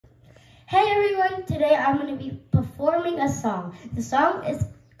Hey everyone, today I'm going to be performing a song. The song is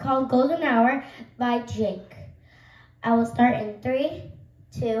called Golden Hour by Jake. I will start in 3,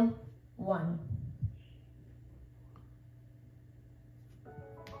 2, 1.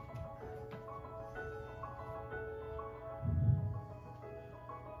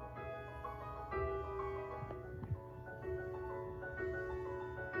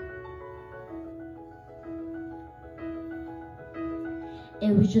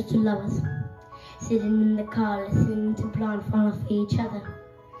 It was just two lovers, sitting in the car, listening to Blonde fall off each other.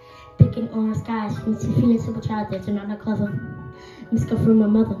 Picking orange skies, feeling super childish and not clever. Missed call from my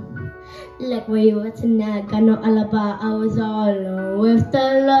mother, like where you at tonight, got no alibi. I was all alone with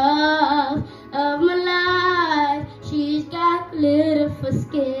the love of my life. She's got glitter for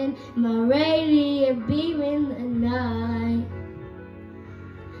skin, my radiant beam in the night.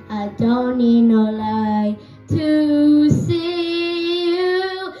 I don't need no light to see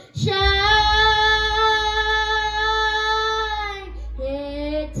shine.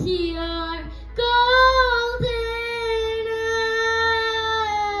 It's your golden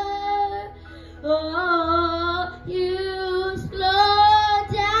hour. Oh, you slow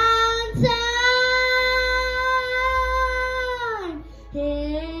down time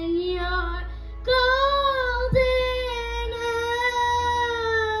in your golden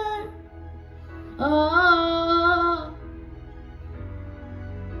hour. Oh,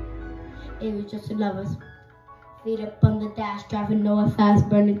 it was just two lovers, feet up on the dash, driving nowhere fast,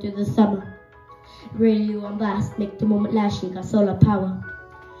 burning through the summer. Radio on blast, make the moment last. She got solar power,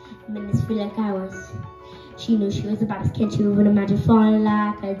 minutes feel like hours. She knew she was about as can't you even imagine falling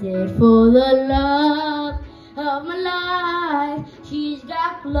like I did for the love of my life. She's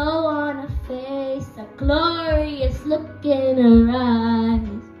got glow on her face, a glorious look in her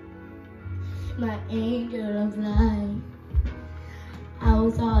eyes. My angel of light. I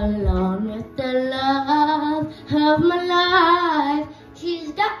was all alone with the love of my life.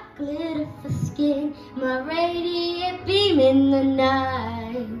 She's got glitter for skin, my radiant beam in the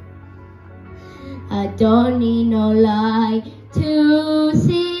night. I don't need no love.